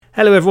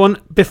Hello everyone.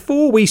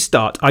 Before we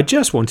start, I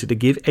just wanted to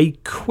give a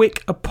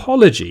quick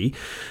apology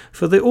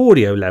for the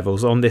audio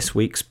levels on this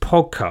week's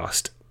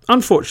podcast.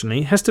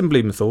 Unfortunately, Heston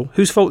Blumenthal,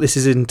 whose fault this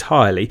is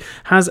entirely,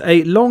 has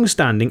a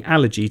long-standing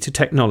allergy to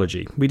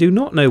technology. We do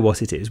not know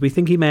what it is. We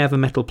think he may have a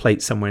metal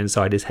plate somewhere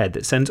inside his head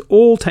that sends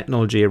all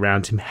technology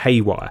around him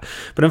haywire.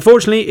 But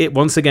unfortunately, it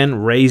once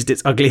again raised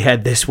its ugly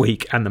head this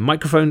week, and the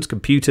microphones,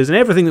 computers, and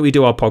everything that we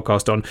do our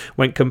podcast on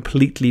went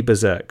completely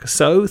berserk.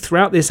 So,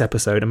 throughout this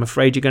episode, I'm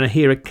afraid you're going to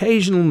hear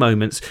occasional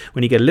moments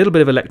when you get a little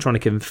bit of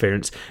electronic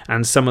interference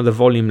and some of the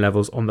volume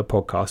levels on the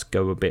podcast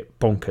go a bit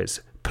bonkers.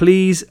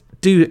 Please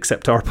do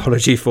accept our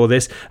apology for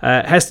this.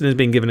 Heston has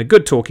been given a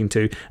good talking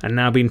to and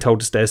now been told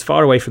to stay as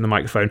far away from the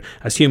microphone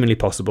as humanly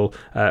possible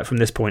from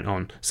this point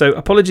on. So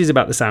apologies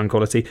about the sound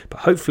quality, but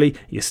hopefully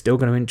you're still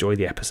going to enjoy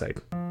the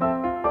episode.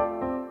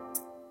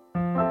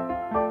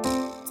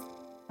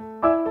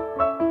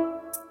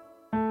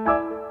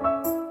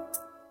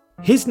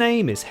 His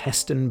name is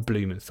Heston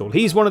Blumenthal.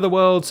 He's one of the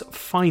world's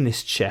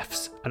finest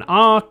chefs and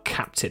our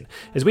captain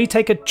as we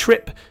take a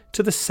trip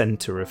to the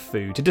centre of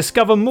food to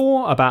discover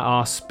more about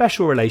our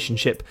special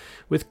relationship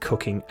with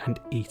cooking and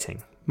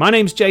eating. My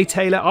name's Jay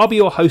Taylor. I'll be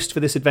your host for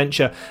this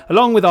adventure,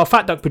 along with our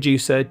Fat Duck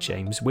producer,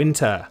 James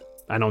Winter.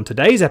 And on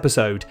today's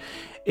episode,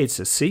 it's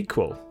a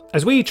sequel,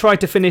 as we try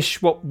to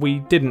finish what we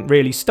didn't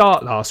really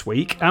start last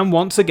week and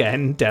once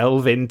again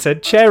delve into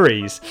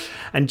cherries.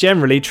 And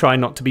generally try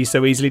not to be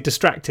so easily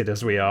distracted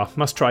as we are.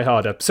 Must try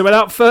harder. So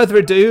without further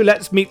ado,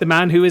 let's meet the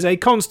man who is a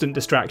constant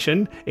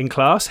distraction in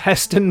class,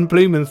 Heston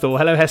Blumenthal.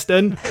 Hello,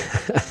 Heston.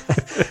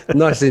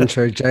 Nice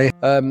intro, Jay.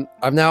 I'm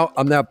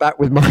now back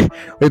with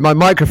my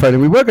microphone,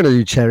 and we were going to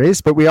do cherries,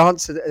 but we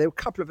answered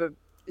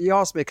he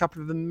asked me a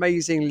couple of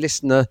amazing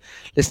listeners'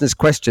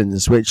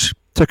 questions, which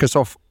took us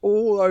off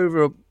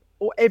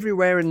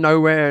everywhere and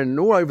nowhere and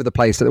all over the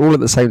place, all at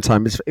the same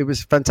time. It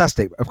was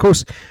fantastic. Of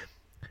course,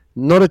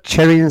 not a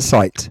cherry in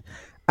sight.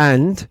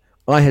 And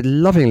I had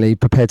lovingly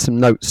prepared some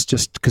notes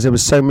just because there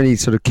was so many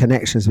sort of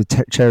connections with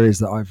cherries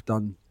that I've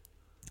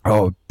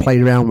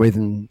played around with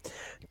and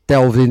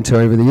delved into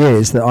over the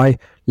years that I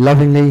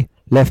lovingly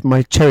left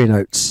my cherry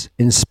notes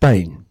in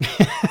Spain.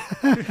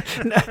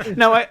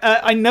 No,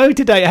 I know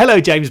today. Hello,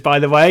 James, by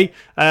the way.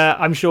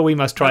 I'm sure we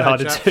must try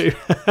harder too.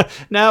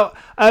 Now,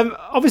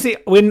 obviously,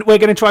 we're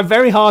going to try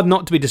very hard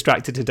not to be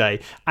distracted today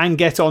and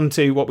get on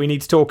to what we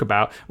need to talk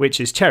about, which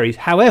is cherries.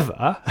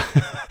 However,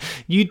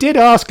 you did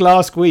ask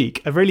last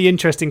week a really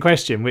interesting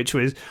question, which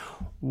was,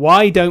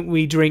 why don't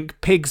we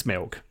drink pig's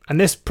milk? And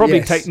this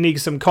probably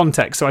needs some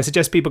context. So I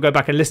suggest people go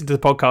back and listen to the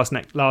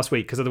podcast last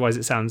week, because otherwise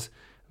it sounds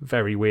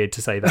very weird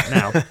to say that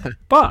now.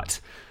 But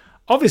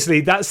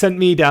obviously that sent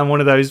me down one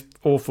of those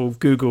awful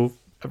Google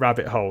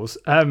rabbit holes.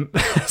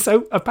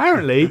 So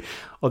apparently,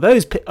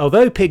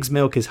 although pig's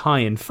milk is high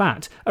in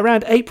fat,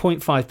 around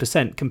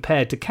 8.5%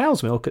 compared to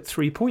cow's milk at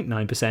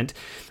 3.9%,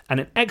 and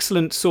an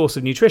excellent source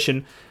of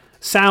nutrition,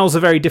 sows are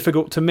very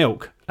difficult to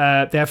milk.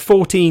 They have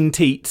 14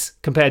 teats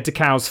compared to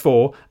cows'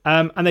 4,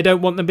 and they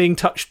don't want them being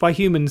touched by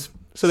humans.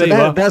 So there you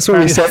are. That's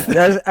what you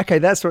said. Okay,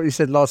 that's what you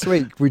said last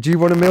week. Would you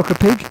want to milk a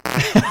pig?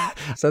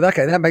 So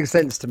that makes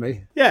sense to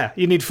me. Yeah,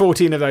 you need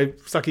 14 of those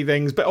sucky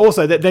things, but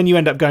also then you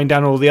end up going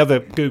down all the other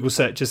Google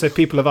searches. So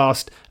people have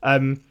asked,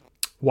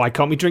 why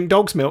can't we drink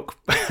dog's milk?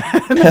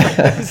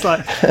 It's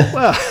like,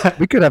 well,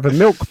 we could have a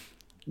milk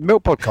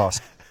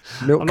podcast.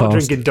 I'm not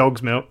drinking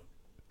dog's milk.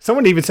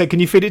 Someone even said, can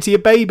you feed it to your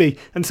baby?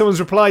 And someone's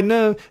replied,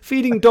 no,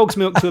 feeding dog's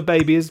milk to a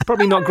baby is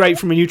probably not great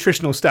from a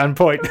nutritional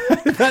standpoint.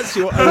 That's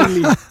your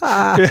only... Not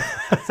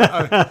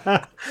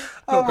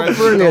great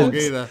for the dog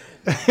either.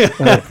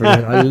 Oh,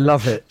 brilliant. I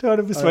love it. Trying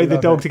to persuade the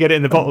dog to get it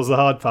in the bottle's the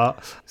hard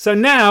part. So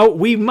now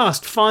we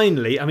must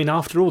finally, I mean,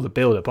 after all the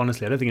build-up,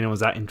 honestly, I don't think anyone's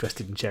that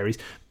interested in cherries.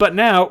 But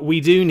now we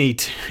do need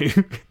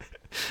to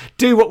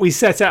do what we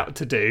set out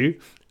to do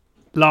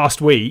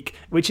last week,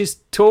 which is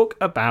talk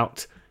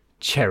about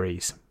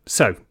cherries.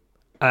 So,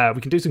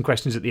 we can do some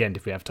questions at the end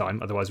if we have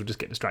time. Otherwise, we'll just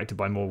get distracted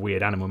by more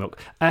weird animal milk.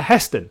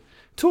 Heston,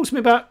 talk to me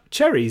about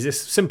cherries,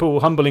 this simple,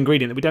 humble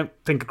ingredient that we don't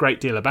think a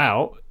great deal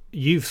about.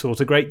 You've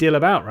thought a great deal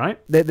about, right?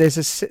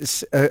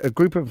 There's a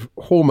group of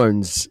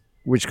hormones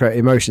which create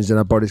emotions in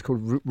our bodies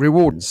called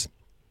rewards.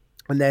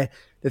 And the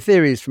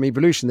theory is, from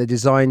evolution, they're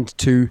designed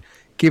to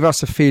give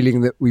us a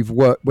feeling that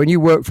when you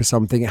work for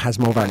something, it has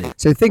more value.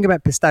 So think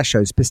about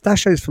pistachios.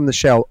 Pistachios from the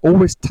shell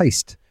always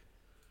taste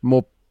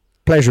more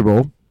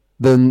pleasurable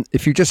than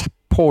if you just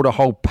poured a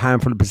whole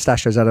handful of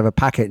pistachios out of a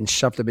packet and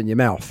shoved them in your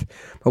mouth.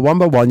 But one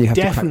by one, you have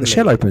to crack the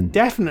shell open.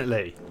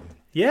 Definitely.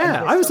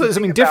 Yeah, I always thought there was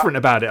something different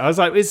about it. I was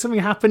like, is something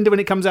happened when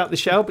it comes out the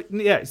shell? But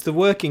yeah, it's the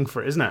working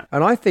for it, isn't it?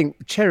 And I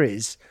think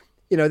cherries,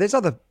 there's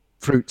other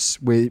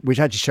fruits which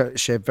actually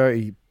share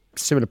very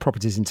similar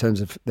properties in terms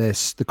of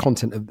the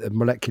content of the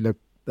molecular,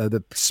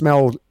 the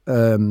smell,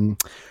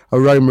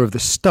 aroma of the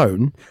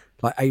stone,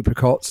 like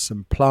apricots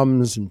and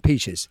plums and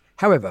peaches.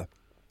 However,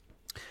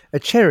 a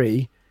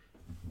peach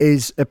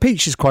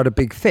is quite a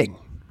big thing,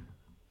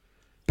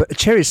 but a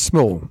cherry is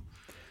small.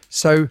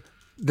 So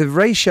the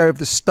ratio of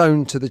the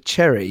stone to the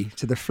cherry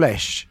to the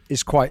flesh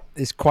is quite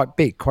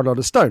big, quite a lot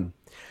of stone.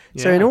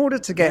 Yeah. So in order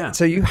to get,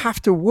 so you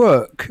have to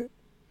work.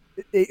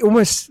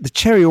 The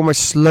cherry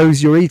almost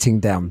slows your eating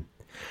down.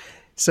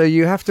 So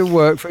you have to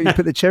work. You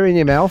put the cherry in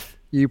your mouth.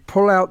 You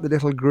pull out the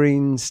little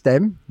green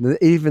stem.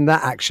 Even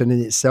that action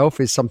in itself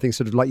is something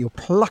sort of like you're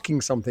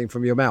plucking something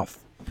from your mouth,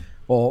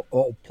 or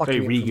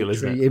plucking very regal, it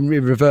from isn't it? In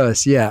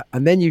reverse. Yeah,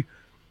 and then you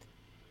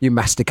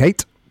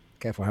masticate.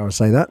 Careful how I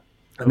say that.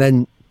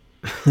 And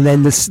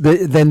then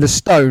the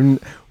stone.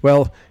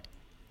 Well,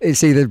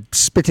 it's either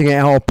spitting it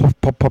out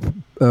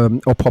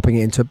or popping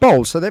it into a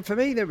bowl. So that for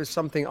me, there was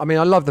something. I mean,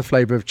 I love the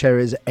flavour of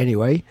cherries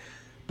anyway,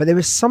 but there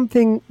was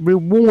something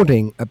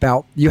rewarding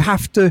about you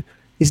have to.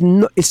 It's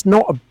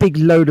not a big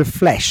load of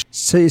flesh,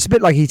 so it's a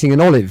bit like eating an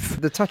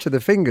olive. The touch of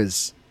the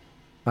fingers.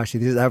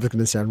 Actually, that was going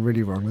to sound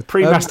really wrong.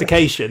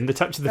 Pre-mastication, the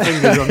touch of the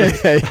fingers on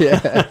it.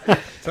 Yeah.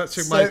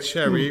 Touching my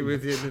cherry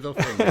with your little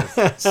fingers.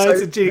 It's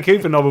a G.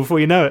 Cooper novel before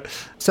you know it.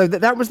 So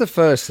that was the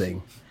first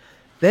thing.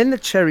 Then the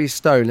cherry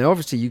stone. Now,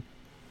 obviously,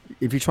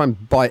 if you try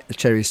and bite a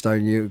cherry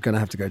stone, you're going to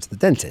have to go to the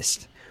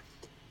dentist.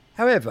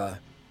 However,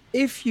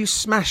 if you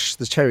smash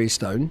the cherry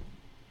stone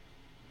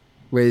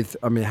with,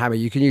 hammer,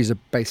 you can use a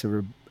base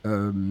of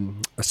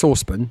a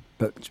saucepan,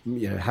 but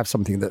have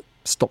something that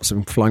stops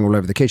them flying all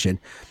over the kitchen.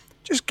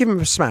 Just give them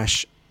a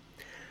smash,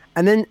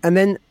 and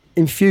then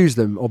infuse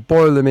them or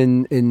boil them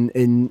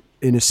in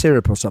a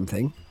syrup or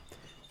something.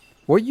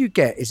 What you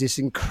get is this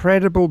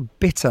incredible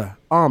bitter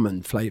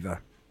almond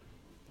flavour,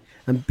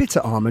 and bitter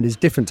almond is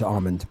different to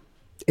almond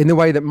in the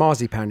way that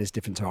marzipan is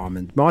different to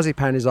almond.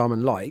 Marzipan is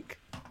almond-like,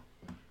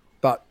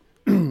 but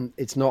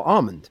it's not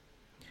almond.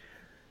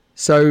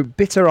 So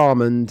bitter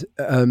almond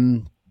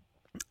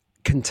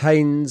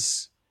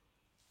contains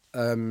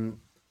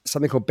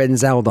something called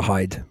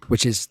benzaldehyde,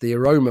 which is the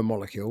aroma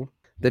molecule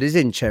that is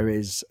in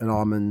cherries and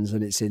almonds,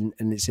 and it's in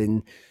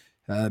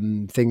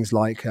things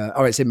like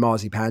it's in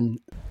marzipan.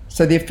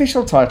 So the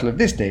official title of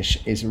this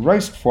dish is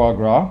roast foie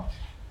gras,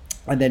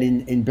 and then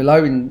in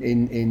below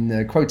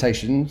in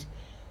quotations,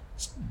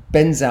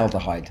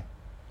 benzaldehyde,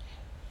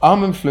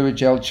 almond fluid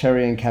gel,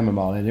 cherry and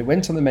chamomile, and it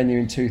went on the menu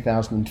in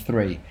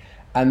 2003.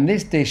 And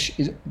this dish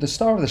is the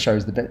star of the show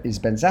is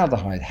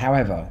benzaldehyde.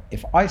 However,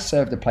 if I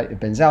served a plate of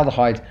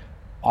benzaldehyde,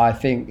 I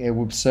think it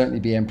would certainly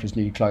be Emperor's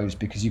New Clothes,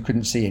 because you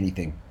couldn't see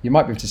anything. You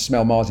might be able to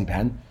smell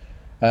marzipan,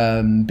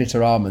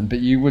 bitter almond, but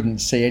you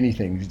wouldn't see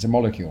anything. It's a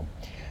molecule.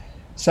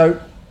 So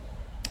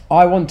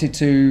I wanted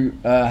to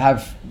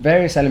have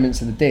various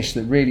elements of the dish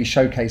that really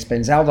showcase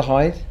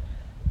benzaldehyde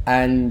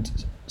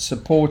and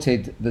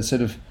supported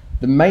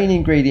the main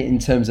ingredient in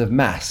terms of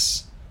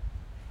mass.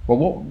 Well,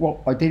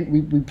 what I did,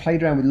 we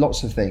played around with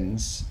lots of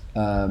things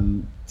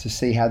to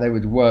see how they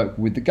would work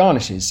with the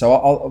garnishes. So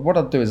what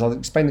I'll do is I'll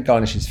explain the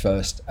garnishes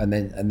first, and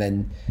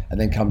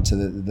then come to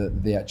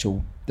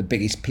the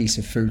biggest piece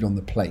of food on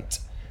the plate,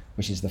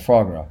 which is the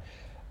foie gras.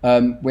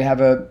 We have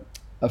a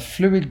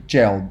fluid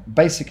gel,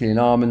 basically an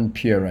almond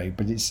puree,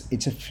 but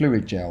it's a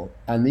fluid gel,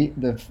 and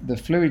the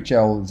fluid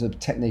gel is a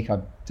technique I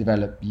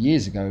developed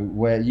years ago,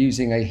 where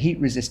using a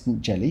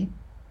heat-resistant jelly.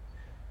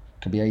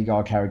 Could be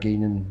agar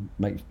carrageenan,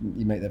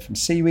 you make that from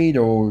seaweed,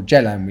 or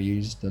gellan we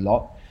used a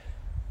lot.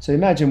 So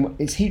imagine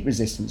it's heat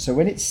resistant, so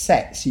when it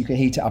sets, you can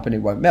heat it up and it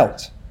won't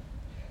melt.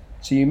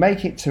 So you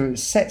make it to, it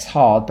sets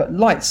hard but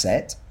light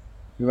set.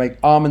 You make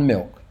almond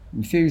milk,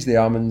 infuse the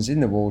almonds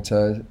in the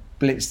water,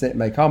 blitz it,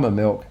 make almond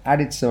milk,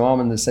 added some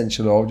almond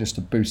essential oil just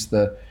to boost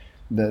the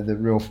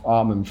real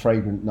almond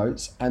fragrant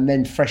notes, and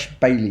then fresh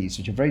bay leaves,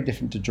 which are very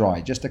different to dry,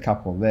 just a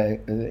couple.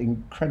 They're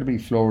incredibly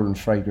floral and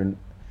fragrant,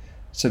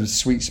 sort of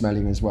sweet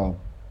smelling as well.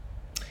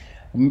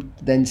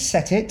 Then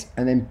set it,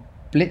 and then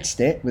blitzed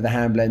it with a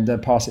hand blender,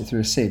 pass it through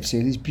a sieve. So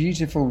this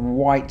beautiful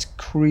white,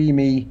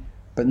 creamy,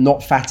 but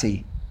not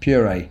fatty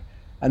puree.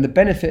 And the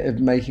benefit of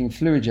making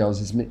fluid gels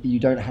is you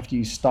don't have to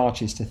use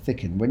starches to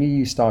thicken. When you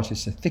use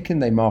starches to thicken,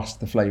 they mask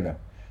the flavour.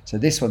 So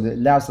this one, it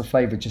allows the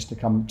flavour just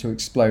to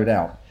explode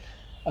out.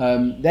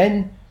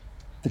 Then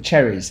the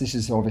cherries. This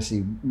is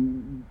obviously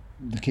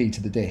the key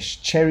to the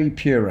dish. Cherry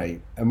puree.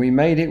 And we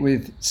made it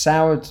with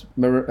soured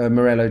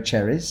Morello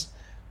cherries,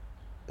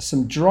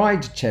 some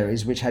dried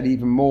cherries, which had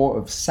even more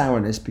of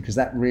sourness, because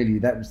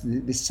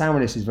this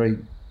sourness is very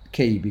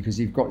key, because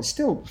it's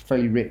still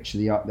fairly rich,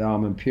 the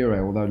almond puree,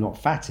 although not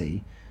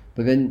fatty.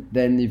 But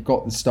then you've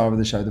got the star of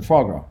the show, the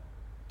foie gras,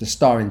 the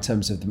star in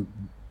terms of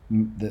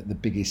the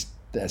biggest.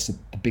 That's the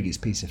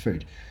biggest piece of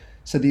food.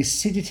 So the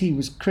acidity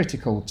was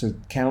critical to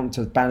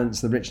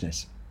balance the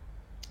richness.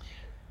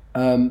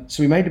 So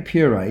we made a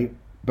puree,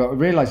 but I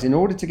realised in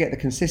order to get the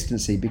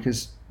consistency,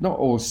 because not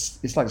all,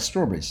 it's like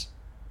strawberries.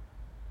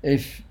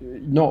 If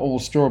not all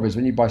strawberries,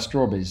 when you buy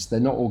strawberries,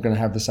 they're not all going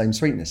to have the same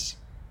sweetness.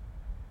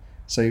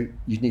 So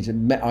you need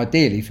to,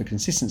 ideally for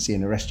consistency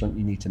in a restaurant,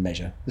 you need to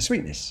measure the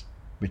sweetness,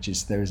 which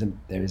is there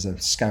is a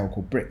scale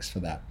called Brix for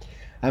that.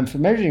 And for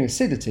measuring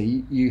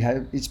acidity,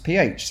 it's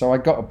pH. So I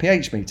got a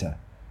pH meter,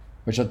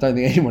 which I don't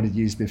think anyone had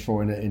used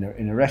before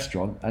in a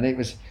restaurant, and it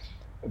was,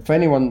 for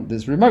anyone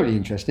that's remotely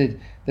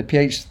interested, the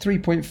pH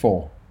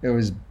 3.4. It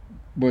was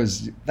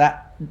was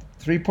that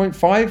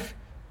 3.5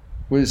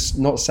 was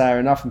not sour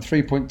enough, and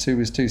 3.2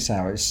 was too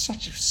sour. It's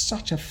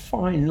such a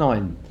fine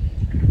line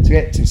to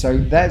get to. So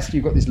you've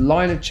got this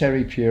line of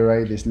cherry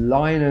puree, this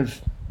line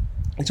of,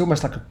 it's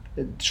almost like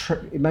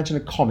imagine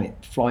a comet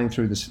flying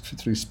through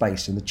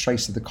space, and the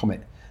trace of the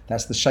comet.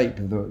 That's the shape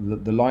of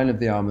the line of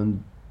the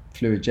almond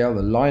fluid gel,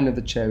 the line of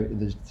the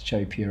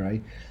cherry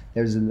puree.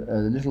 There's a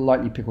little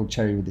lightly pickled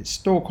cherry with its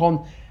stalk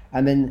on,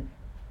 and then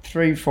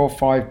 3, 4,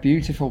 5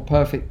 beautiful,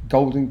 perfect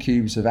golden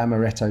cubes of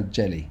amaretto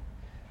jelly.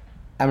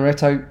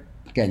 Amaretto,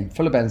 again,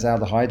 full of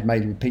benzaldehyde,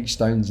 made with peach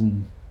stones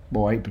and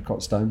more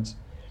apricot stones.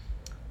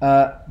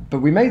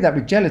 But we made that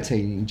with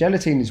gelatine. And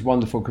gelatine is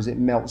wonderful because it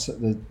melts at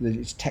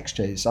its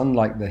texture. It's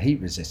unlike the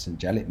heat-resistant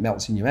gel; it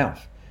melts in your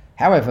mouth.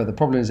 However, the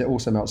problem is it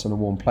also melts on a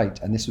warm plate,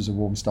 and this was a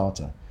warm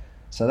starter.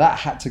 So that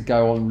had to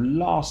go on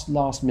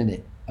last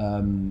minute.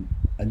 And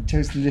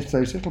those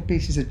little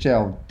pieces of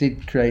gel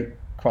did create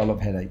quite a lot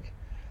of headache.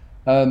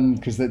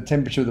 Because the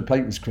temperature of the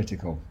plate was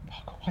critical.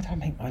 Oh God, why don't I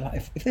make my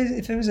life?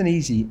 If there was an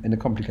easy and a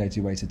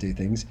complicated way to do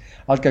things,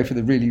 I'd go for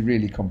the really,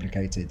 really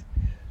complicated.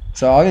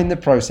 So I'm in the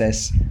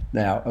process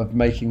now of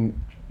making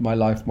my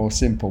life more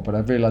simple, but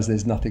I've realised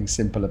there's nothing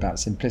simple about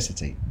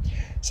simplicity.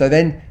 So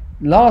then,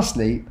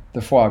 lastly,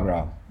 the foie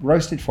gras,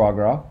 roasted foie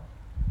gras,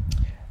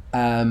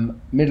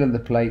 middle of the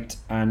plate,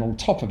 and on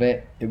top of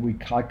it,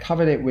 I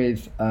covered it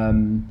with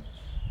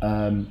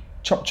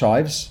chopped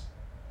chives.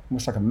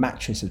 Almost like a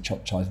mattress of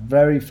chopped chives,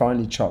 very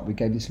finely chopped. We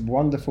gave this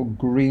wonderful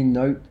green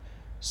note,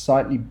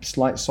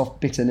 slight soft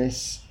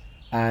bitterness,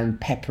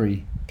 and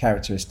peppery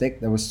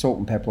characteristic. There was salt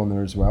and pepper on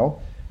there as well.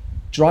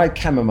 Dried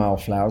chamomile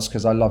flowers,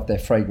 because I love their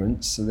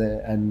fragrance,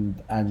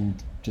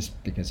 and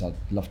just because I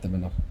love them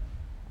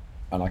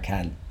and I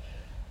can.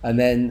 And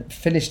then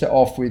finished it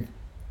off with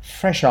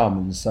fresh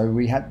almonds. So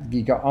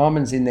you got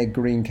almonds in their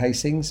green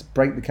casings.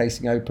 Break the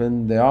casing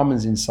open. The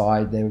almonds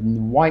inside, they're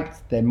white.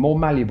 They're more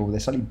malleable. They're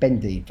slightly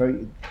bendy.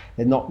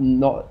 They're not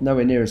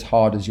nowhere near as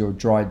hard as your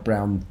dried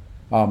brown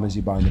almonds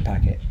you buy in the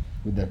packet.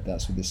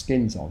 That's with the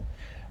skins on.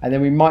 And then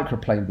we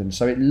microplaned them,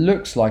 so it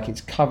looks like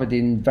it's covered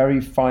in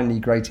very finely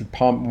grated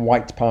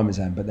white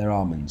parmesan, but they're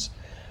almonds.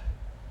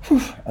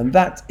 Whew. And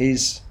that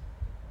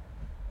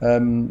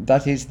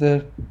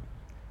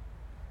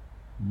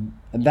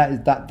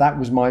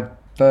was my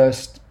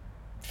first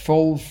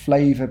full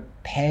flavour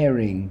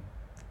pairing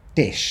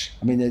dish.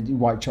 I mean, the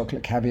white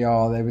chocolate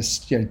caviar, there was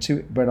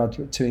two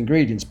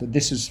ingredients, but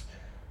this is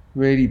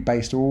really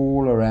based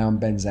all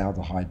around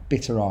benzaldehyde,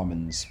 bitter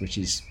almonds, which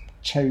is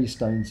cherry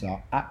stones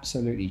are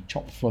absolutely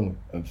chock full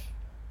of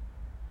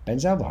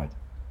benzaldehyde.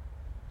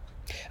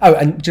 Oh,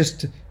 and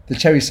just the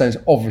cherry stones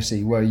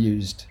obviously were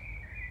used.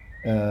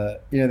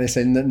 They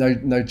say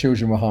no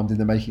children were harmed in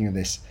the making of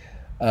this.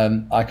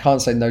 I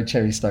can't say no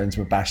cherry stones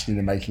were bashed in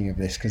the making of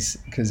this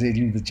because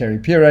in the cherry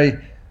puree,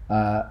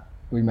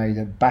 we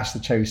bashed the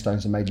cherry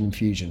stones and made an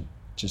infusion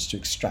just to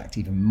extract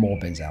even more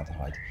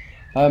benzaldehyde.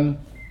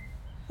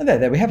 And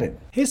there we have it.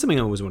 Here's something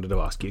I always wanted to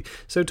ask you.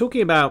 So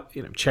talking about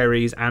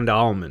cherries and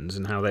almonds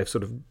and how they're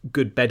sort of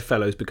good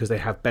bedfellows because they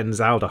have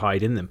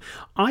benzaldehyde in them,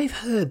 I've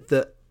heard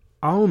that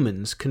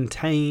almonds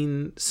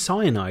contain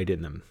cyanide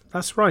in them.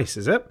 That's right,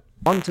 is it?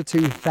 1,000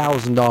 to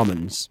 2,000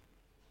 almonds,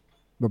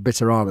 or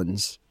bitter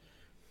almonds,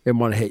 in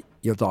one hit,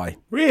 you'll die.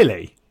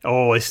 Really?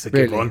 Oh, this is a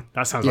good one.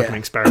 That sounds like an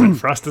experiment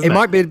for us, doesn't it? It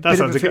might be a bit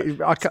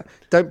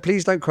of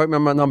please don't quote me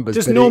on my numbers.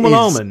 Just normal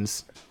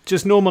almonds?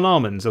 Just normal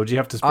almonds, or do you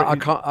have to... I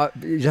can't...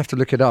 you have to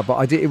look it up,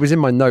 but it was in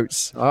my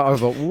notes. I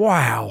thought,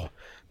 wow.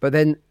 But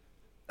then,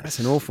 that's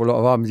an awful lot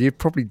of almonds. You'd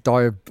probably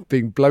die of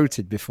being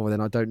bloated before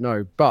then, I don't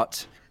know.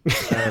 But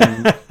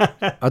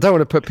I don't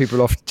want to put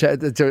people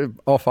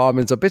off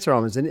almonds or bitter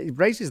almonds. And it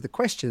raises the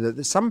question that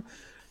there's some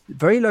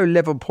very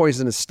low-level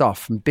poisonous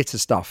stuff and bitter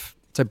stuff.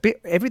 So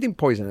everything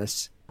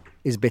poisonous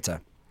is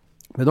bitter,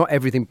 but not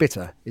everything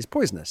bitter is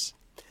poisonous.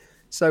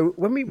 So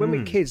when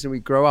we're kids and we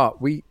grow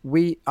up, we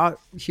are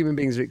human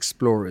beings are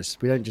explorers.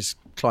 We don't just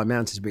climb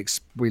mountains.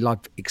 We love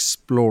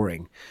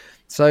exploring.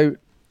 So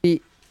we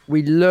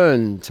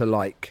learn to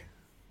like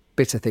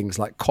bitter things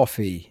like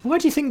coffee. Why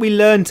do you think we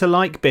learn to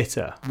like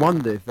bitter? I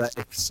wonder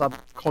if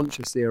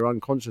subconsciously or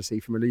unconsciously,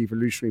 from an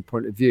evolutionary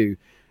point of view,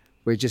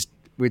 we're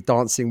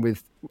dancing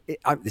with.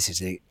 This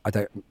is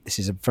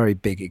a very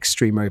big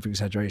extreme over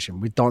exaggeration.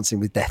 We're dancing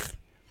with death.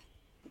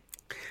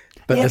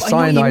 But the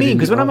cyanide, I know what you mean,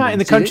 because when I'm out in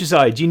the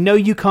countryside,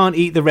 you can't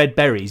eat the red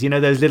berries.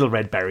 Those little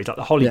red berries, like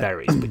the holly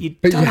berries, but you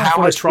don't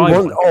have to try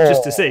one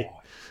just to see.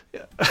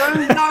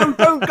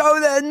 Don't go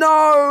there,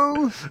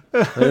 no.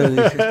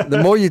 The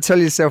more you tell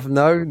yourself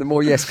no, the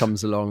more yes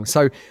comes along.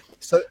 So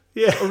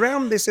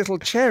around this little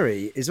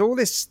cherry is all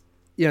this,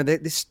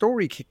 this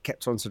story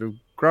kept on sort of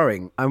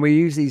growing, and we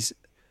use these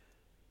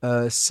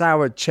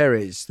sour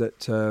cherries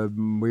that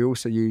we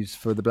also use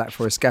for the Black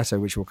Forest Gateaux,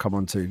 which we'll come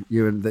on to,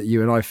 that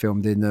you and I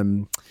filmed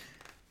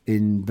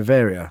in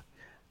Bavaria,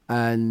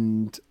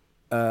 and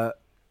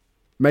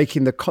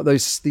making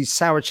these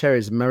sour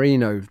cherries,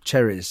 merino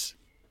cherries.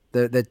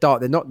 They're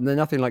dark. They're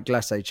nothing like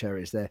glacé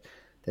cherries. They're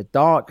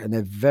dark and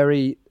they're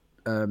very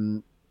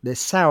They're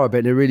sour, but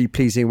in a really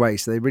pleasing way,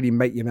 so they really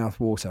make your mouth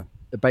water.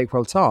 The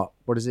Bakewell tart,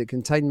 what does it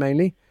contain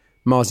mainly?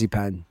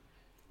 Marzipan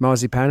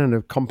and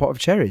a compote of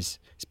cherries.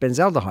 It's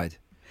benzaldehyde.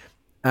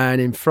 And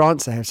in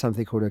France, they have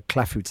something called a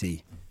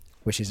clafoutis,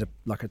 which is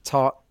like a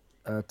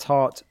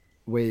tart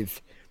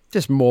with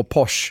just more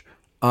posh.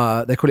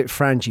 They call it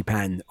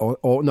frangipane,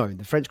 or no,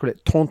 the French call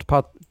it tante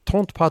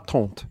par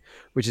tante,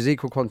 which is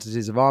equal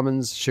quantities of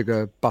almonds,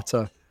 sugar,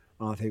 butter,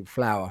 and I think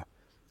flour.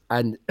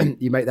 And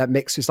you make that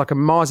mix. It's like a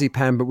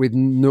marzipan, but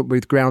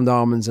with ground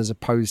almonds as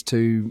opposed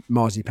to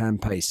marzipan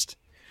paste.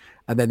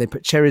 And then they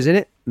put cherries in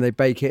it, and they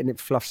bake it, and it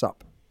fluffs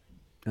up.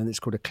 And it's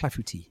called a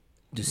clafoutis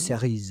de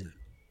cerise.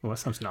 Well, that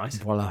sounds nice.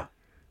 Voila.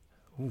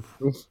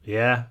 Oof.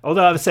 Yeah.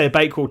 Although I would say a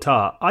Bakewell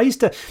tart.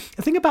 The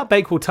thing about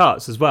Bakewell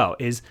tarts as well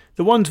is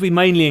the ones we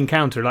mainly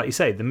encounter, like you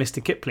say, the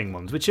Mr. Kipling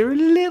ones, which are a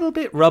little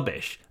bit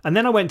rubbish. And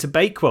then I went to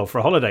Bakewell for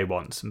a holiday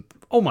once, and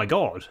oh my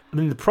God. I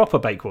mean, the proper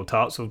Bakewell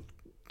tarts will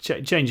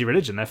change your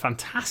religion. They're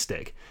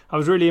fantastic. I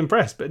was really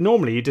impressed. But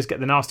normally you just get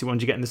the nasty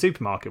ones you get in the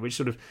supermarket, which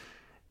sort of...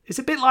 It's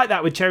a bit like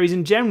that with cherries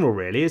in general,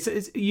 really.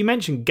 You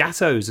mentioned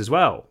gateaux as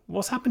well.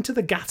 What's happened to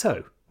the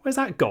gateau? Where's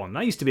that gone?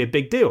 That used to be a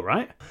big deal,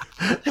 right?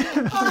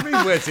 I mean,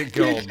 where's it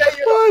gone?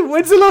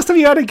 When's the last time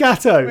you had a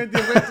gateau?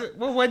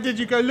 When did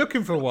you go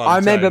looking for one? I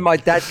remember my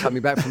dad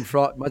coming back from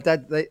France. My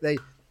dad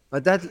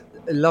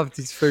loved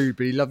his food,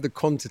 but he loved the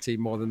quantity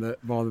more than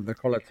the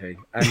quality.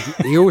 And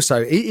he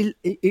also he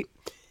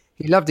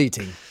loved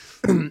eating,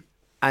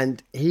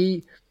 and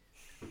he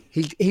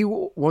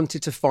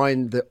wanted to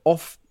find the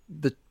off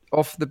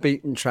the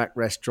beaten track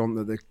restaurant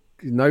that the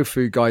No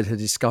Food Guide had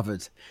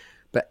discovered,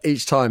 but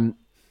each time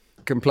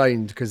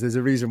complained because there's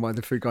a reason why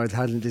the food guide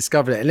hadn't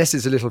discovered it, unless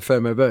it's a little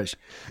firm auberge.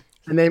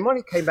 And then when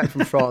he came back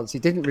from France, he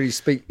didn't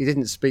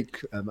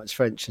speak much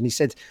French, and he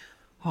said,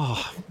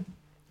 I've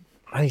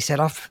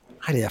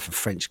had enough of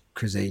French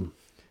cuisine.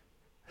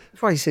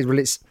 Well, he said, well,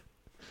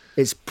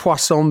 it's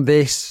poisson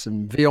this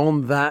and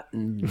viande that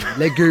and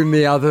légumes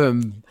the other,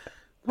 and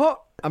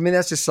what? I mean,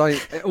 that's just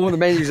saying all the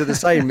menus are the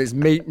same. It's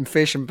meat and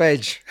fish and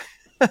veg.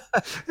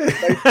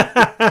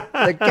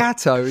 The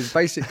gateau is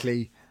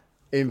basically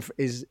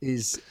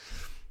is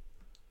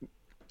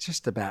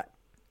just about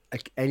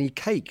any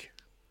cake.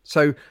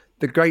 So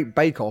the Great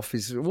Bake Off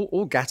is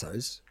all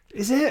gateaus.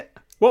 Is it?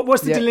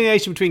 What's the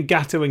delineation between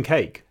gateau and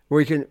cake?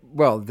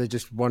 They're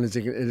just one is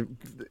an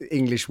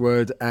English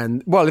word,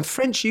 and in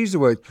French use the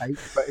word cake,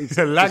 but it's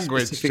a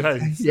language.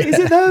 Yeah. Is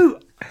it though?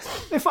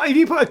 If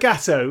you put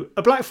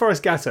a Black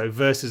Forest Gateaux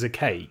versus a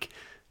cake,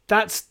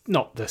 that's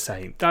not the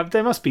same.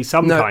 There must be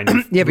some kind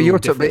of yeah. But you're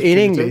talking in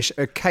English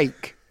two. A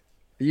cake.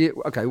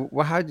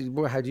 Well, how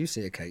do you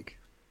see a cake?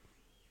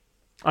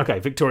 Okay,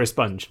 Victoria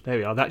Sponge. There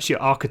we are. That's your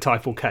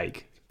archetypal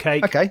cake.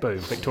 Cake. Okay. Boom.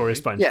 Victoria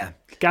Sponge. Yeah.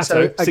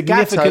 Gateau,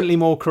 significantly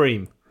more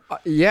cream.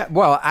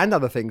 And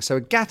other things. So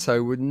a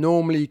gateau would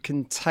normally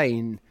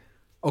contain,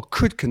 or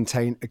could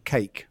contain, a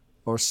cake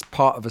or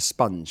part of a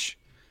sponge.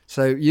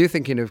 So you're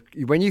thinking of,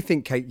 when you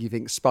think cake, you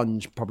think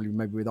sponge, probably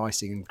maybe with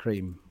icing and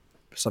cream,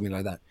 something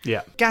like that.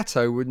 Yeah.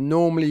 Gateau would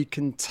normally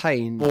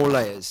contain more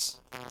layers,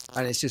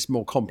 and it's just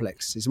more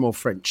complex. It's more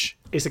French.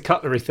 It's a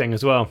cutlery thing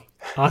as well.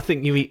 I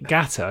think you eat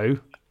gateau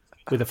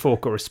with a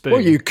fork or a spoon.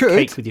 Well, you could.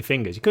 Cake with your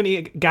fingers. You couldn't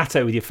eat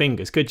gateau with your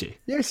fingers, could you?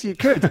 Yes, you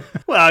could.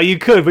 Well, you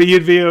could, but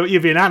you'd be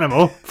an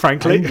animal,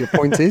 frankly. And your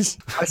point is,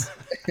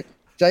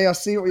 Jay, I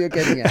see what you're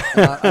getting at.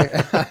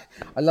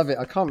 I love it.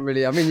 I can't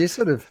really. I mean, you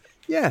sort of.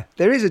 Yeah,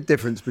 there is a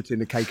difference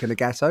between a cake and a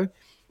gateau,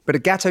 but a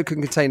gateau can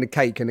contain a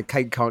cake, and a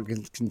cake can't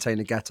contain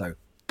a gateau.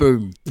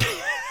 Boom.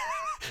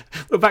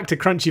 We're back to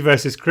crunchy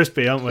versus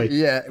crispy, aren't we?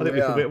 Yeah, I think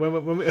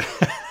we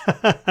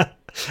could.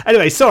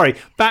 Anyway, sorry.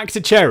 Back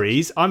to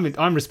cherries.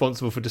 I'm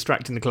responsible for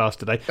distracting the class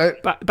today.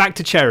 Back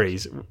to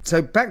cherries.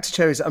 So back to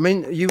cherries. I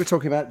mean, you were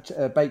talking about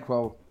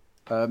Bakewell,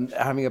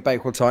 having a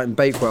Bakewell tart in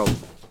Bakewell.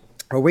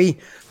 Well,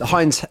 the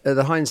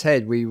Heinz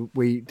Head,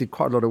 we did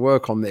quite a lot of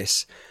work on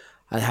this,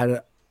 and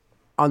had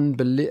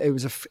it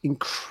was an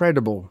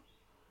incredible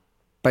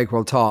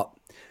Bakewell tart.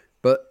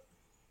 But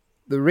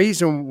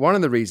one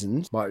of the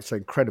reasons why it's so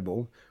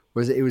incredible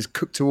was that it was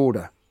cooked to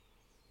order.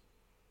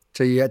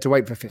 So you had to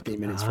wait for 15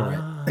 minutes for it.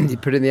 And you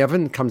put it in the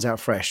oven, it comes out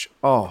fresh.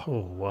 Oh,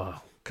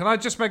 wow. Can I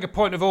just make a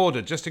point of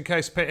order, just in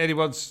case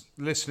anyone's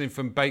listening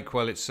from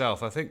Bakewell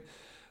itself? I think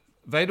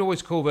they'd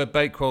always call their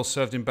Bakewell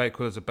served in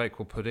Bakewell as a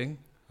Bakewell pudding.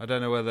 I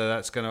don't know whether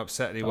that's going to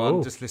upset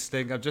anyone just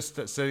listening.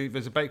 So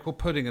there's a Bakewell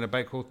pudding and a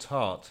Bakewell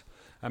tart.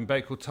 And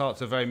Bakewell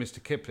tarts are very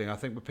Mr. Kipling. I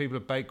think the people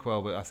of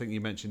Bakewell, but I think you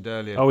mentioned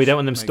earlier. Oh, we don't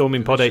want them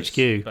storming Pod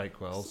HQ.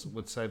 Bakewells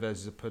would say theirs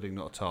is a pudding,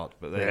 not a tart.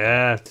 But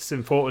it's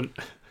important.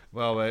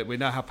 Well, we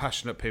know how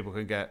passionate people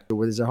can get.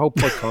 Well, there's a whole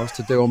podcast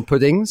to do on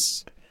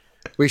puddings.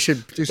 We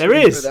should just put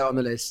that on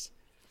the list.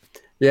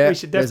 Yeah, we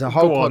should there's a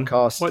whole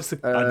podcast. What's the?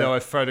 I know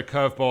I've thrown a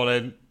curveball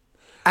in.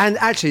 And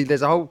actually,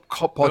 there's a whole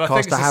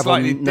podcast to have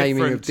on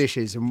naming of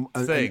dishes and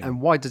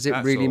why does it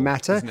really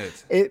matter?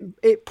 Isn't it?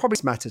 It probably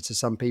matters to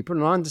some people,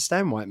 and I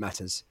understand why it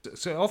matters.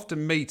 So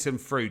often meat and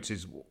fruit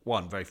is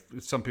one.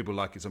 Some people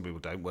like it, some people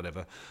don't,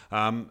 whatever.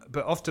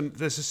 But often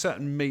there's a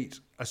certain meat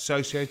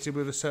associated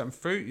with a certain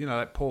fruit. You know,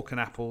 like pork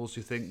and apples.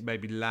 You think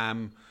maybe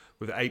lamb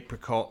with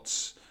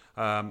apricots.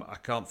 I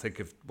can't think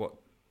of what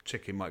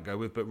chicken might go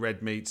with, but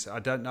red meats. I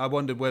don't know. I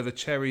wondered whether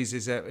cherries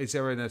is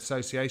there an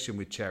association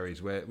with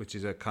cherries, which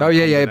is a kind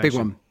of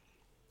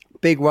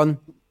big one.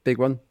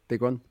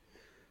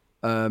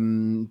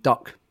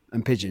 Duck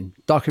and pigeon.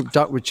 Duck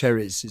with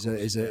cherries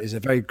is a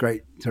very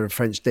great sort of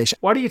French dish.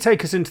 Why don't you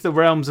take us into the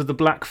realms of the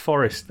Black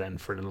Forest then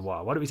for a little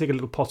while? Why don't we take a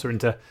little potter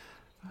into?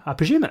 I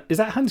presume is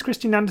that Hans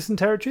Christian Andersen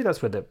territory? Is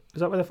that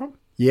where they're from?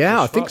 Yeah,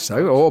 I think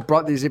so. Or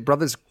is it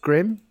Brothers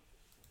Grimm?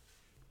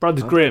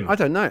 Brothers Grimm. I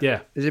don't know.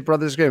 Yeah. Is it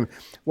Brothers Grimm?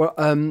 Well,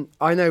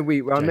 I know I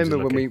remember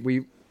when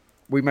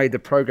we made the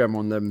program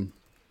on them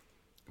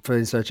for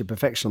In Search of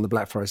Perfection on the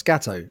Black Forest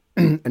Gateaux.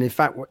 And in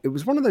fact, it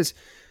was one of those,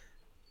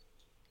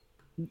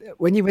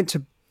 when you went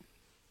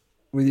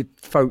with your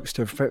folks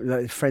to a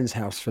friend's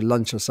house for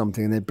lunch or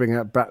something, and they bring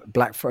out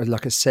Black Forest,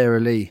 like a Sara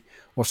Lee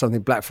or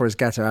something, Black Forest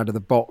Gateaux out of the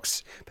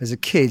box. But as a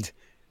kid,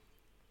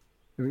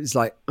 it was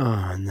like,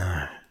 oh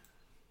no.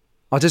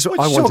 I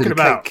wanted a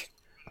cake.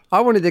 I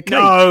wanted a cake.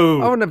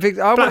 No. I wanted a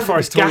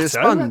Victoria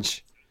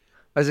sponge.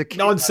 As a kid.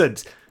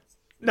 Nonsense.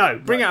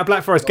 No, bring out a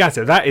Black Forest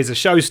Gateaux. That is a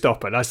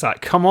showstopper. That's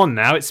like, come on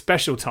now, it's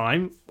special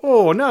time.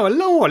 Oh, no,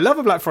 I love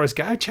a Black Forest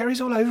Gateaux. Cherries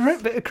all over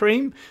it, bit of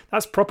cream.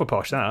 That's proper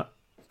posh, that.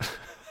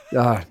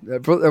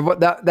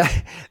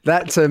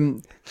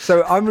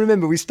 So I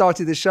remember we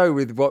started the show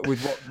with what a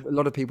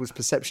lot of people's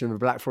perception of a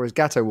Black Forest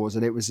Gateaux was,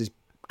 and it was this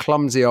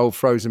clumsy old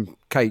frozen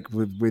cake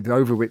with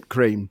over whipped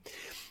cream.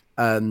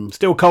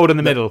 Still cold in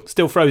the middle,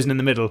 still frozen in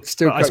the middle.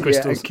 Still ice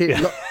crystals.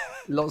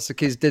 Lots of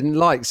kids didn't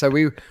like. So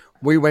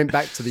we went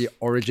back to the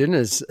origin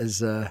as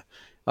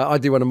I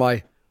do one of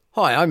my,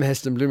 hi, I'm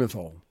Heston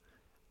Blumenthal.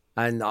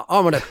 And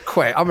I'm on an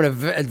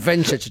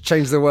adventure to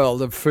change the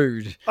world of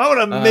food. I'm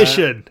on a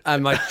mission.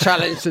 And my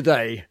challenge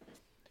today,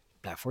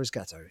 Black Forest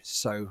Gateaux.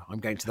 So I'm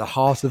going to the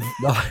heart of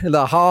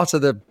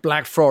the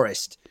Black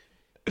Forest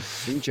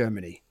in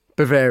Germany,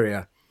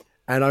 Bavaria.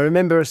 And I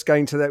remember us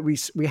going to that.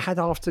 We had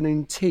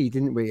afternoon tea,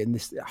 didn't we, in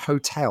this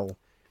hotel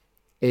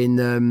in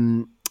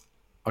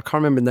I can't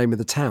remember the name of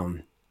the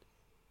town.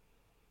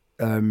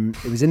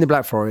 It was in the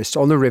Black Forest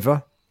on the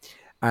river,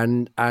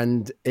 and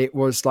it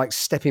was like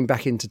stepping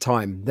back into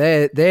time.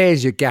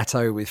 There's your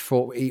gateau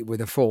eat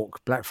with a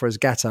fork, Black Forest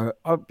Gateaux.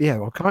 Oh, yeah,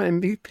 I can't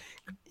remember.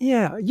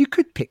 Yeah, you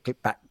could pick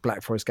it back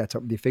Black Forest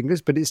Gateaux with your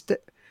fingers, but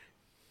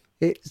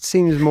it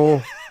seems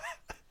more.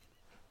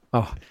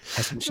 Oh,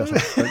 hasn't shut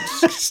up.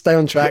 Stay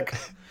on track.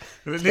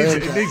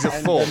 It needs a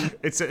fork.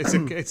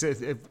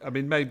 I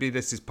mean, maybe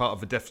this is part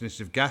of the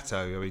definition of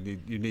gâteau. I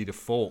mean, you need a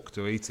fork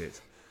to eat it.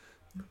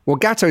 Well,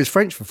 gâteau is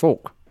French for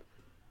fork.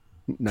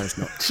 No, it's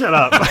not. Shut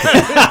up. You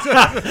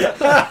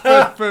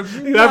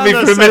had me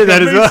for a minute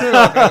then as well.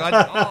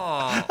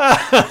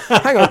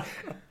 Hang on.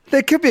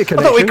 There could be a connection.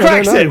 I thought we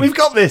cracked it. We've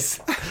got this.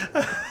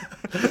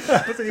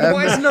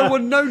 Why has no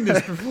one known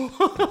this before?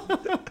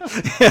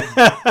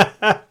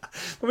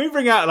 When we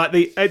bring out like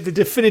the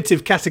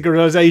definitive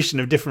categorization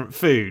of different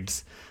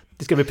foods,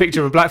 just give a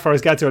picture of a Black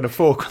Forest Gateaux and a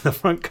fork on the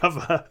front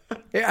cover.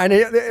 Yeah, and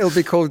it'll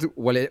be called,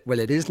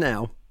 it is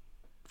now.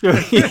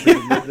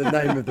 the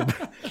name of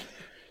the...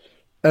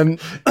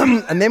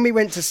 and then we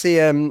went to see,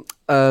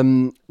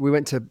 we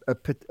went to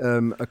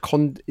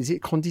is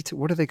it conditor?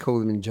 What do they call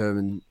them in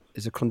German?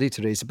 It's a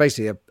conditorry. It's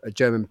basically a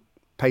German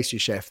pastry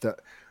chef that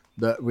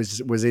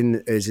is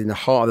in the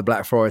heart of the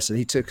Black Forest, and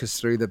he took us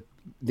through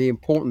the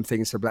important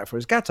things for Black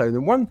Forest Gateaux.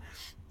 And one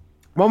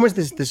was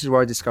this is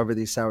where I discovered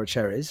these sour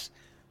cherries,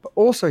 but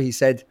also he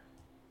said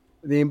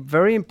the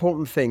very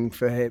important thing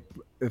for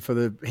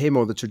him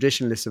or the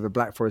traditionalists of a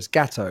Black Forest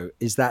Gateaux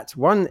is that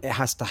one, it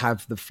has to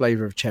have the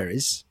flavour of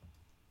cherries,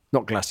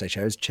 not glacé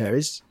cherries,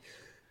 cherries,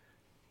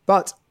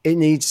 but it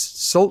needs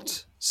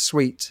salt,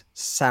 sweet,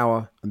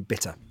 sour, and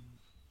bitter.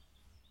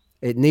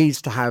 It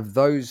needs to have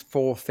those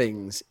four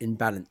things in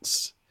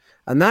balance,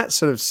 and that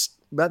sort of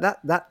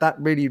that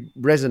really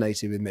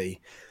resonated with me.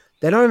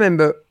 Then I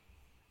remember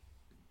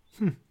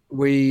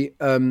we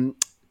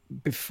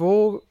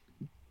before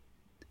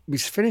we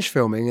finished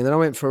filming, and then I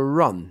went for a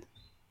run,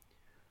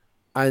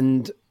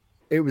 and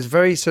it was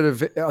very sort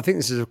of. I think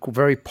this is a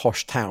very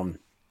posh town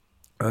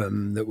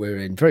that we're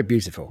in, very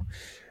beautiful,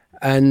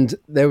 and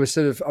there was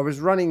sort of. I was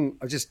running.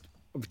 I just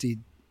obviously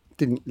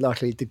didn't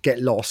likely to get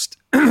lost,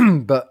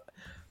 but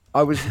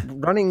I was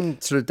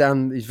running sort of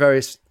down these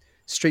various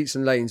streets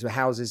and lanes where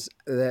houses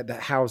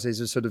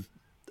are sort of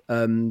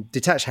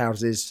detached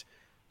houses,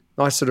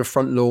 nice sort of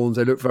front lawns.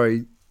 They look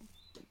very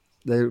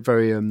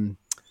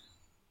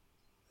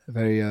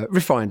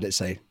refined, let's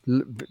say,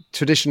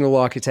 traditional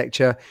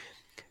architecture.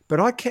 But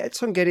I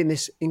kept on getting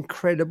this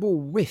incredible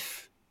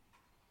whiff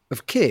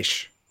of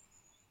quiche.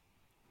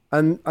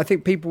 And I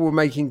think people were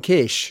making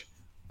quiche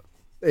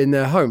in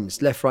their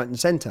homes, left, right, and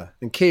centre.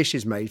 And quiche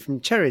is made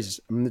from cherries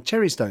and the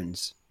cherry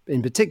stones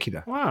in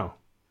particular. Wow.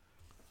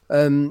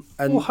 And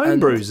home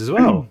brews as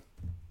well.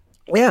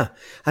 Yeah.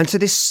 And so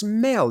this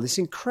smell, this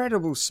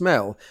incredible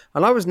smell,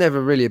 and I was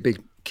never really a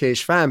big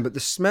quiche fan, but the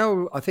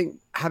smell, I think,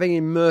 having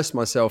immersed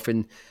myself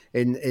in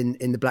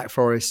the Black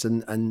Forest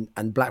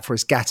and Black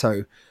Forest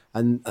Gateaux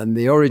and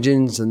the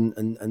origins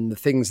and the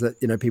things that,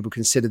 you know, people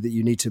consider that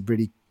you need to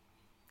really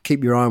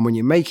keep your eye on when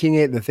you're making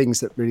it, the things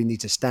that really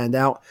need to stand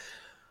out.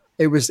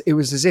 It was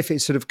as if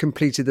it sort of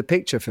completed the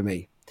picture for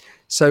me.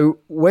 So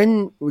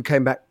when we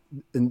came back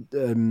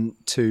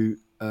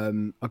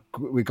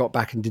we got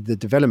back and did the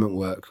development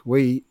work,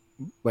 we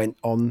went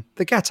on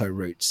the Gateaux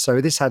route. So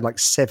this had like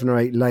 7 or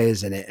 8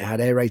 layers in it. It had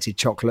aerated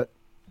chocolate,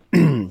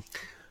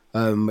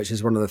 which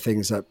is one of the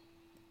things that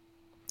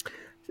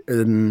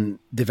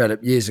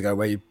developed years ago,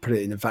 where you put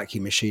it in a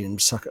vacuum machine and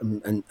suck it,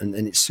 and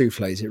it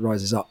souffles, it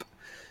rises up.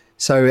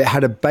 So it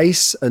had a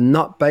base, a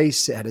nut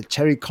base, it had a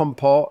cherry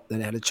compote,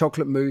 then it had a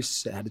chocolate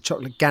mousse, it had a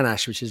chocolate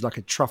ganache, which is like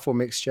a truffle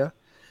mixture.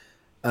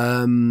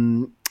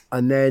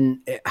 And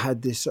then it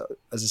had this,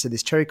 as I said,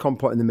 this cherry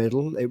compote in the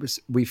middle.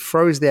 We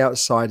froze the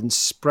outside and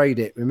sprayed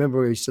it.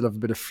 Remember, we still have a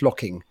bit of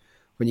flocking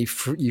when you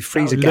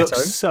freeze a Gateaux. It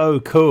looks so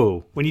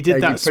cool when you did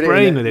that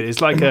spraying with it.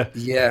 It's like a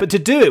But to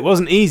do it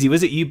wasn't easy,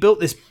 was it? You built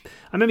this. I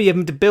remember you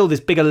having to build this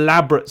big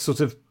elaborate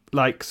sort of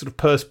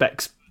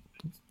perspex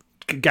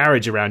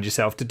garage around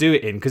yourself to do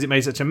it in, because it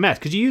made such a mess.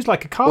 Because you used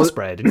like a car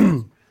sprayer, didn't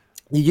you?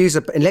 You use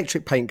an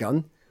electric paint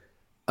gun,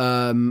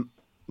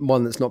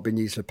 one that's not been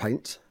used for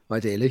paint,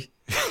 ideally.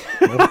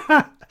 And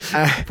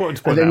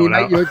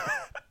then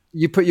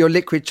you put your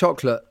liquid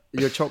chocolate,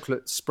 your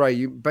chocolate spray.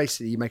 You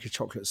make a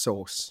chocolate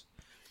sauce,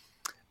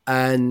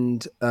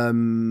 and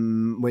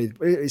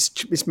it's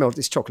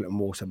chocolate and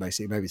water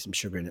basically, maybe some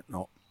sugar in it,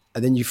 not.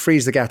 And then you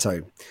freeze the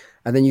Gateaux,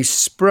 and then you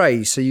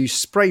spray. So you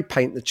spray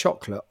paint the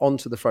chocolate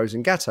onto the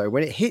frozen Gateaux.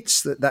 When it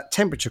hits that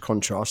temperature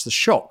contrast, the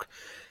shock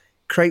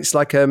creates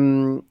like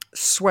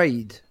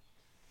suede,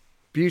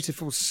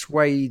 beautiful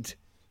suede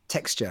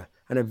texture.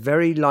 And a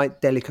very light,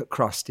 delicate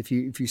crust if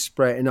you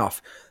spray it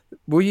enough.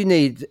 What you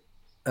need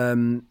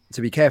to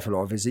be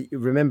careful of is that you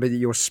remember that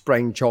you're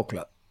spraying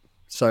chocolate.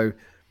 So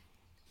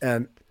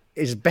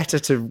it's better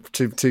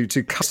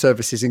to cut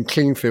surfaces in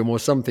cling film or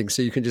something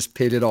so you can just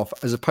peel it off,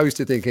 as opposed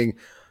to thinking,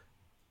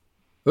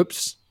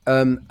 oops.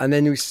 And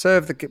then we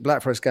serve the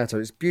Black Forest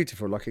Gateaux. It's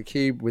beautiful, like a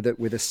cube with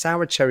a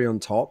sour cherry on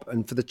top.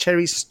 And for the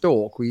cherry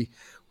stalk, we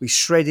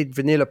shredded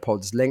vanilla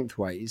pods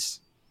lengthways,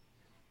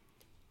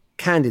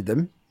 candied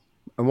them.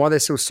 And while they're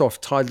still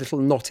soft, tied a little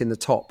knot in the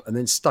top and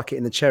then stuck it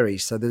in the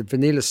cherries. So the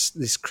vanilla,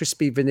 this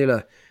crispy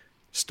vanilla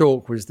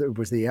stalk was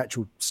the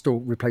actual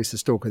stalk, replaced the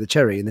stalk of the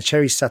cherry. And the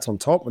cherry sat on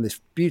top on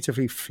this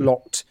beautifully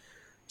flocked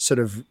sort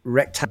of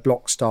rectangle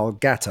block style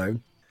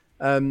Gateaux.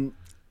 And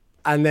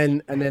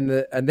then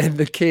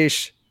the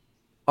quiche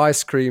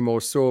ice cream or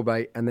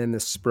sorbet, and then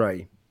the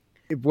spray.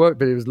 It worked,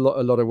 but it was a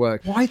lot of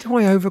work. Why do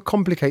I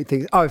overcomplicate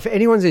things? Oh, if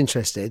anyone's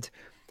interested,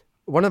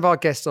 one of our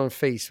guests on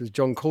Feast was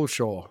John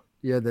Culshaw.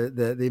 Yeah,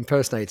 the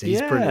impersonator.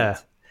 He's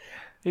brilliant.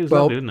 He was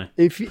lovely, wasn't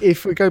he? If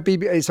we go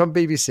it's on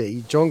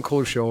BBC. John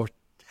Culshaw,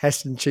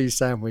 Heston cheese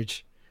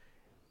sandwich.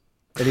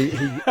 And he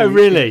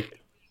really?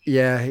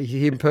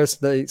 He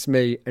impersonates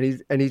me,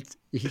 and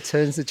he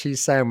turns the cheese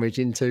sandwich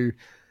into,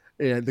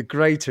 you know, the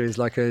grater is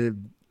like what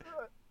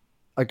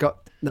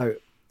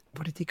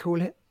did he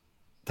call it?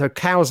 So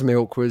cow's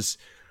milk was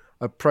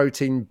a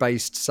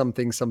protein-based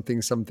something,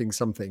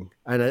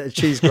 and a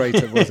cheese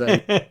grater was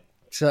a.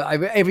 So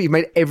he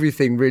made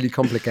everything really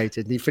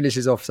complicated. And he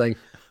finishes off saying,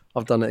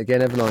 I've done it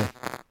again, haven't I?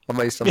 I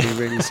made something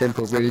really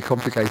simple, really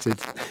complicated.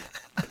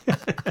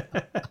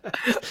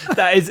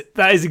 That is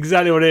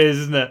exactly what it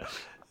is, isn't it?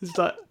 It's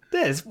like,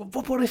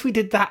 what if we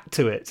did that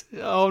to it?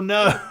 Oh,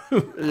 no.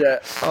 Yeah.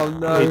 Oh,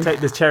 no. You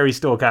take the cherry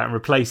stalk out and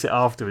replace it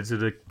afterwards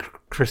with a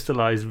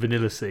crystallised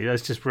vanilla seed.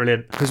 That's just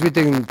brilliant. Because we're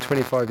doing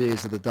 25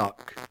 years of the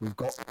duck, we've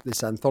got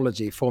this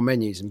anthology, 4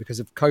 menus. And because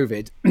of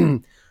COVID...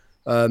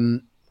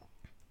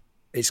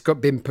 it's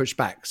been pushed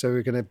back, so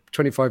we're going to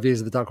 25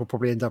 years of the duck will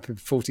probably end up in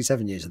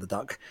 47 years of the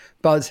duck.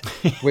 But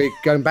we're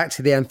going back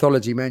to the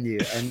anthology menu,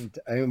 and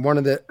one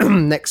of the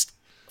next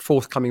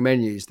forthcoming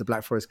menus, the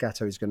Black Forest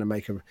Gateaux, is going to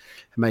make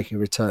a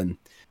return.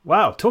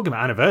 Wow, talking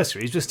about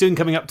anniversaries, we're soon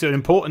coming up to an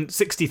important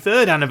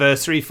 63rd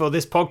anniversary for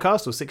this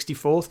podcast, or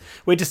 64th.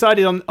 We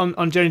decided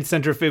on Journey to the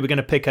Centre of Food, we're going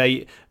to pick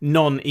a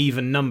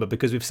non-even number,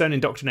 because we've so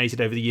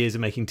indoctrinated over the years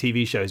of making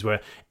TV shows where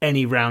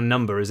any round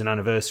number is an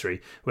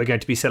anniversary. We're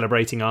going to be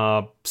celebrating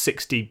our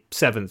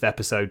 67th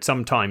episode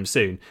sometime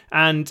soon.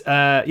 And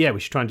we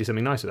should try and do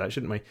something nice with that,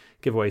 shouldn't we?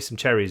 Give away some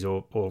cherries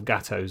or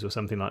gateaux or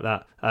something like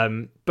that.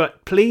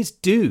 But please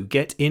do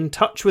get in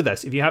touch with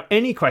us if you have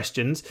any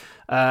questions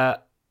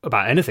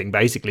about anything,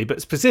 basically,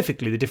 but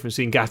specifically the difference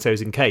between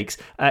gateaux and cakes.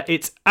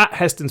 It's at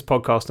Heston's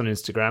Podcast on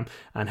Instagram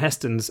and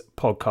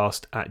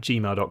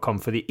hestonspodcast@gmail.com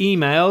for the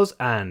emails.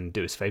 And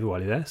do us a favour while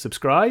you're there,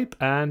 subscribe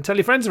and tell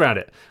your friends about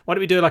it. Why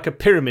don't we do like a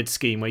pyramid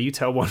scheme where you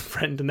tell one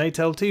friend and they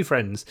tell 2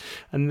 friends,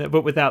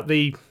 but without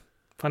the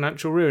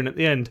financial ruin at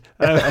the end.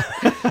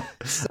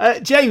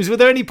 James, were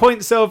there any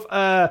points of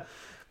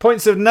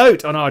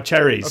note on our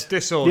cherries? Of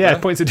disorder? Yeah,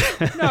 points of...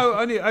 No,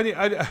 only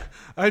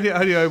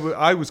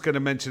I was going to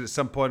mention at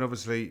some point,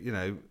 obviously,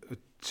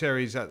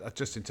 cherries,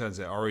 just in terms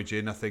of their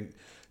origin, I think,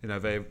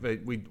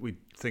 we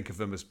think of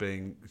them as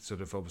being sort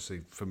of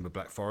obviously from the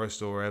Black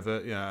Forest or wherever,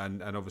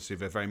 and obviously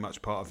they're very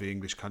much part of the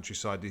English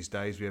countryside these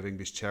days. We have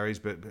English cherries,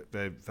 but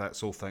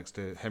that's all thanks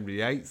to Henry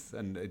VIII,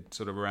 and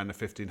sort of around the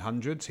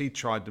 1500s. He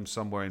tried them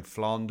somewhere in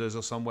Flanders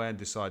or somewhere and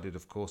decided,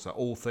 of course, that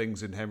all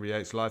things in Henry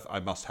VIII's life, I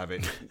must have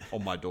it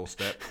on my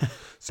doorstep.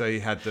 So he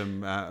had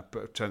them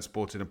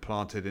transported and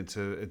planted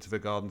into the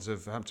gardens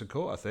of Hampton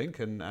Court, I think,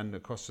 and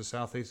across the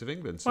southeast of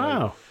England. So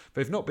wow.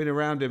 They've not been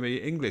around in the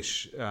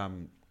English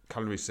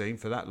culinary scene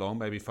for that long,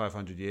 maybe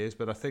 500 years,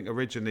 but I think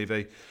originally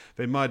they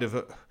might have,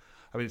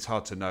 I mean, it's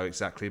hard to know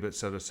exactly, but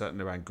sort of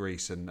certainly around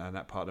Greece and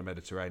that part of the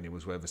Mediterranean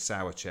was where the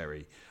sour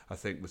cherry, I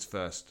think, was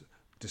first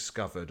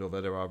discovered, although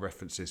there are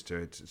references to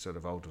it sort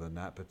of older than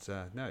that. But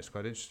no, it's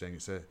quite interesting.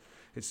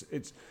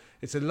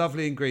 It's a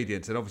lovely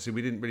ingredient, and obviously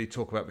we didn't really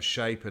talk about the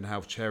shape and how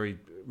cherry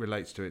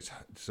relates to its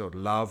sort of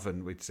love,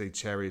 and we'd see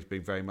cherry as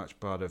being very much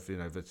part of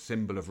the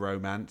symbol of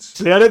romance.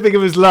 See, I don't think it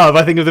was love.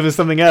 I think of them as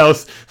something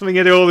else, something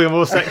all the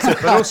more sexy.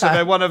 But also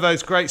they're one of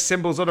those great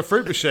symbols on a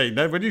fruit machine.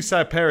 When you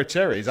say a pair of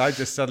cherries, I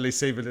just suddenly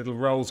see the little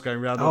rolls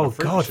going around on the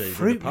fruit machine.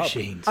 Fruit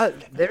machines.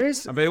 There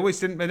is. And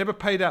they never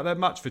paid out that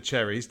much for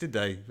cherries, did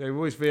they? They were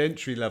always the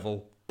entry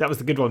level. That was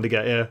the good one to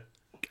get, yeah.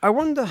 I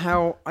wonder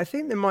how. I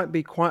think there might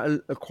be quite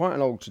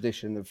an old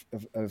tradition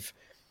of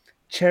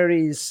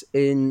cherries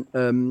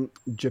in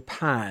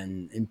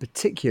Japan, in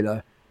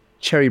particular,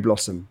 cherry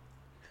blossom,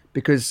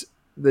 because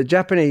the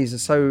Japanese are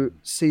so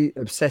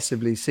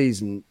obsessively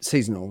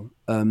seasonal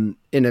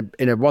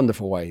in a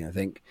wonderful way. I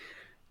think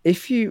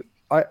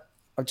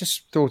I've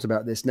just thought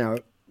about this now.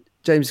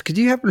 James, could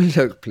you have a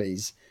look,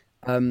 please?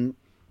 When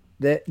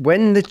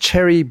the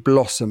cherry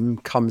blossom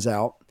comes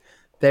out,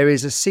 there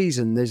is a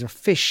season. There's a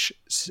fish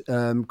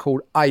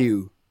called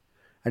ayu,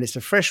 and it's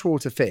a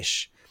freshwater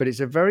fish, but it's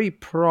a very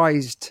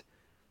prized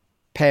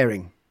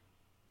pairing.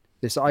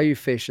 This ayu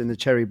fish and the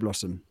cherry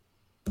blossom.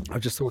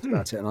 I've just thought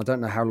about it, and I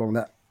don't know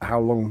how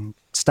long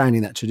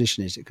standing that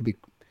tradition is. It could be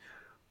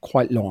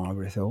quite long, I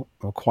would have thought,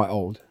 or quite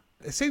old.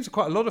 It seems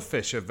quite a lot of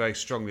fish are very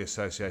strongly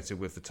associated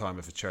with the time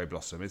of the cherry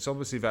blossom. It's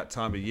obviously that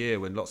time of year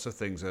when lots of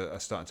things are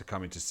starting to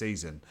come into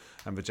season,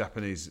 and the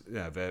Japanese,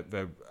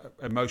 their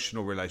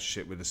emotional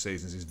relationship with the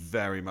seasons is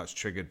very much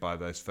triggered by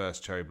those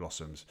first cherry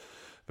blossoms.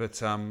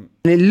 But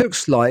it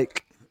looks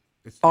like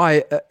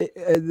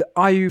the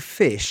ayu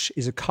fish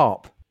is a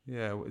carp.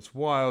 Yeah, it's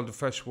wild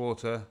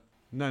freshwater,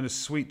 known as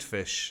sweet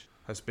fish,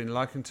 has been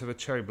likened to the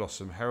cherry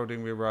blossom,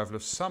 heralding the arrival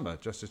of summer,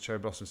 just as cherry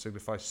blossom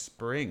signifies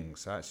spring.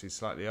 So actually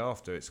slightly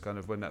after, it's kind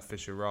of when that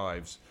fish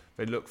arrives.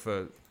 They look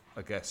for,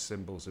 I guess,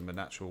 symbols in the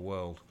natural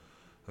world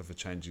of the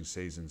changing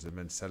seasons and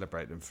then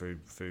celebrate them through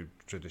food,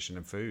 tradition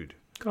and food.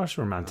 Gosh,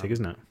 romantic,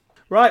 isn't it?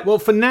 Right, well,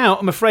 for now,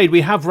 I'm afraid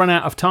we have run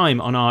out of time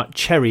on our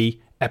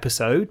cherry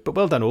episode, but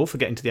well done all for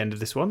getting to the end of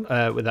this one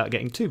without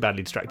getting too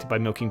badly distracted by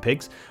milking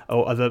pigs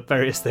or other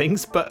various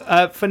things.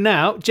 But for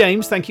now,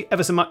 James, thank you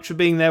ever so much for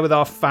being there with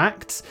our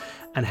facts,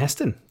 and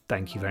Heston,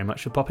 thank you very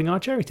much for popping our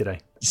cherry today.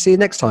 See you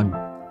next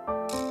time.